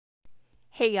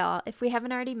Hey y'all, if we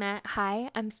haven't already met,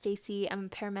 hi, I'm Stacy. I'm a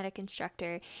paramedic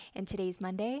instructor, and today's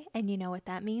Monday, and you know what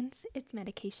that means? It's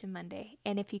Medication Monday.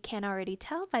 And if you can't already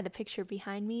tell by the picture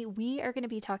behind me, we are going to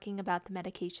be talking about the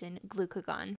medication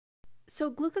Glucagon.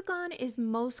 So Glucagon is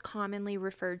most commonly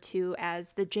referred to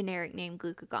as the generic name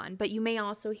Glucagon, but you may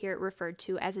also hear it referred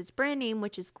to as its brand name,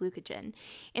 which is Glucagon.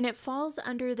 And it falls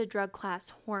under the drug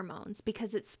class hormones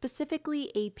because it's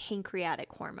specifically a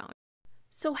pancreatic hormone.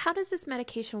 So how does this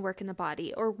medication work in the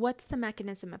body, or what's the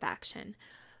mechanism of action?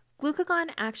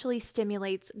 Glucagon actually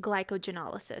stimulates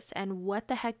glycogenolysis, and what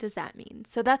the heck does that mean?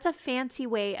 So that's a fancy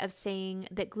way of saying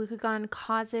that glucagon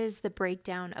causes the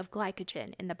breakdown of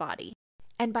glycogen in the body.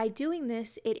 And by doing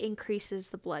this, it increases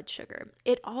the blood sugar.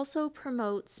 It also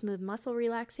promotes smooth muscle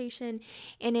relaxation,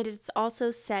 and it is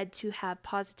also said to have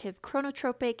positive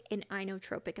chronotropic and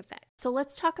inotropic effects. So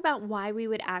let's talk about why we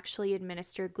would actually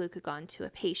administer glucagon to a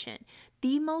patient.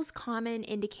 The most common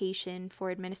indication for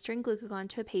administering glucagon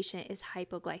to a patient is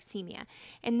hypoglycemia,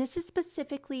 and this is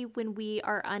specifically when we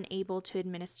are unable to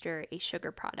administer a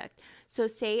sugar product. So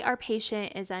say our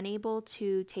patient is unable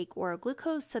to take oral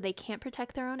glucose, so they can't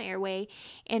protect their own airway,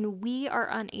 and we are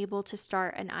unable to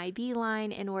start an IV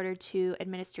line in order to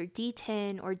administer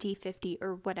D10 or D50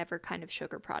 or whatever kind of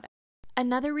sugar product.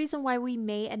 Another reason why we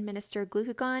may administer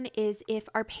glucagon is if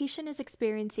our patient is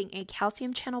experiencing a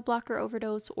calcium channel blocker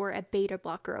overdose or a beta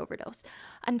blocker overdose.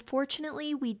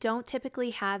 Unfortunately, we don't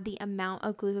typically have the amount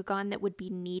of glucagon that would be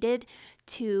needed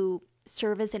to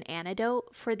serve as an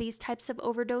antidote for these types of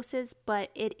overdoses, but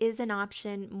it is an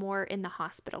option more in the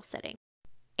hospital setting.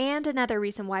 And another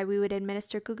reason why we would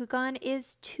administer glucagon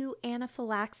is to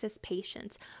anaphylaxis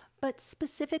patients, but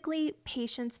specifically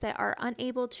patients that are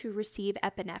unable to receive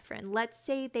epinephrine. Let's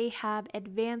say they have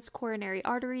advanced coronary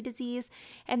artery disease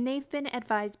and they've been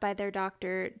advised by their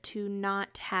doctor to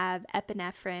not have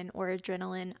epinephrine or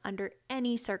adrenaline under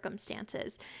any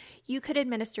circumstances. You could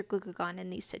administer glucagon in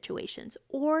these situations,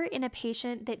 or in a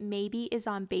patient that maybe is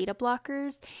on beta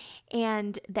blockers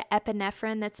and the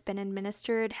epinephrine that's been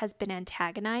administered has been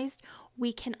antagonized.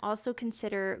 We can also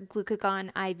consider glucagon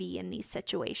IV in these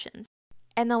situations.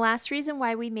 And the last reason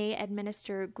why we may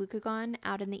administer glucagon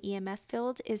out in the EMS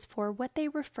field is for what they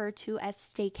refer to as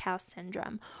steakhouse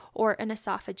syndrome or an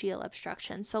esophageal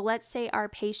obstruction. So let's say our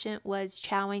patient was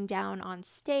chowing down on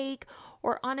steak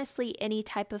or honestly any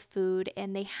type of food,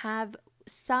 and they have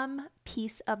some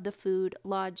piece of the food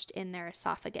lodged in their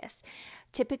esophagus.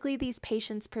 Typically, these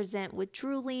patients present with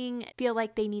drooling, feel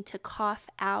like they need to cough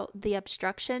out the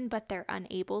obstruction, but they're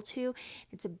unable to.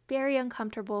 It's very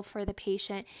uncomfortable for the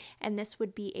patient, and this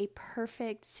would be a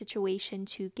perfect situation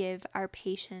to give our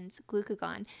patients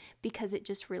glucagon because it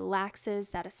just relaxes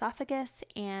that esophagus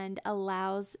and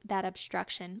allows that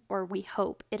obstruction, or we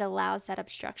hope it allows that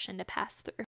obstruction to pass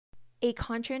through. A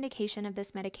contraindication of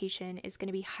this medication is going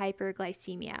to be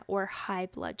hyperglycemia or high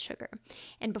blood sugar.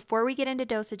 And before we get into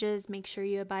dosages, make sure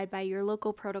you abide by your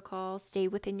local protocol, stay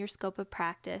within your scope of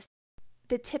practice.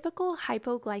 The typical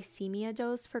hypoglycemia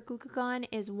dose for glucagon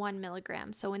is 1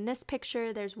 milligram. So in this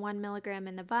picture, there's 1 milligram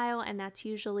in the vial, and that's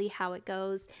usually how it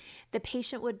goes. The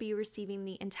patient would be receiving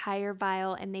the entire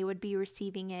vial, and they would be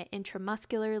receiving it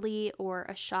intramuscularly or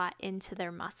a shot into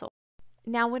their muscle.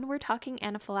 Now, when we're talking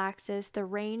anaphylaxis, the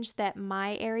range that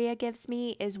my area gives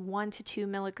me is 1 to 2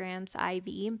 milligrams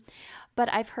IV,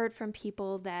 but I've heard from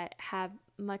people that have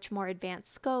much more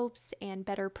advanced scopes and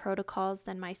better protocols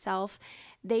than myself.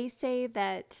 They say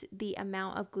that the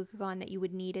amount of glucagon that you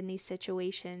would need in these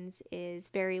situations is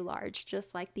very large,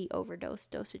 just like the overdose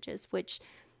dosages, which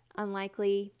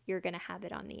unlikely you're going to have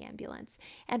it on the ambulance.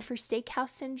 And for steakhouse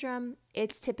syndrome,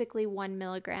 it's typically 1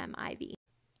 milligram IV.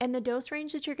 And the dose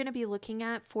range that you're going to be looking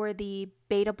at for the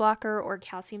beta blocker or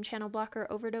calcium channel blocker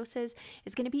overdoses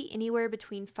is going to be anywhere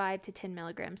between 5 to 10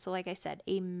 milligrams. So like I said,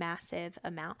 a massive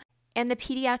amount. And the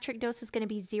pediatric dose is going to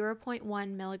be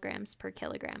 0.1 milligrams per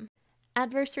kilogram.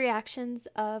 Adverse reactions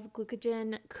of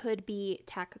glucagon could be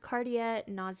tachycardia,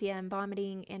 nausea and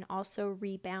vomiting, and also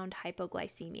rebound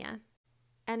hypoglycemia.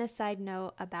 And a side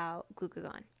note about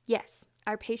glucagon. Yes,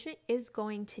 our patient is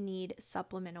going to need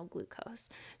supplemental glucose.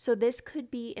 So this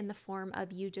could be in the form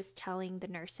of you just telling the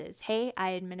nurses, hey, I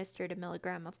administered 1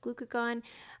 milligram of glucagon.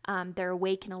 They're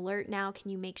awake and alert now. Can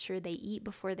you make sure they eat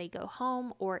before they go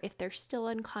home? Or if they're still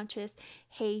unconscious,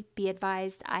 hey, be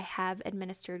advised, I have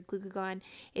administered glucagon.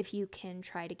 If you can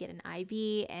try to get an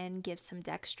IV and give some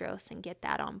dextrose and get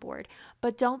that on board.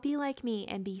 But don't be like me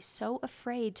and be so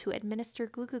afraid to administer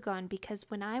glucagon, because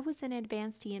when I was in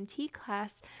advanced EMT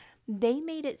class, they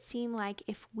made it seem like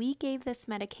if we gave this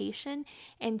medication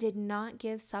and did not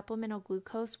give supplemental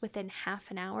glucose within half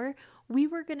an hour, we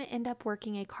were going to end up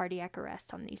working a cardiac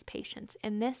arrest on these patients,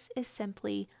 and this is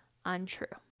simply untrue.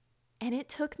 And it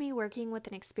took me working with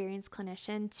an experienced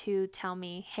clinician to tell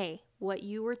me, hey, what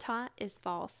you were taught is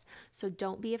false. So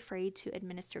don't be afraid to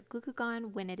administer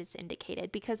glucagon when it is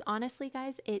indicated. Because honestly,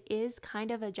 guys, it is kind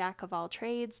of a jack of all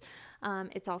trades.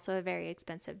 It's also a very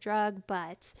expensive drug,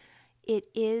 but it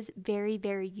is very,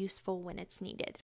 very useful when it's needed.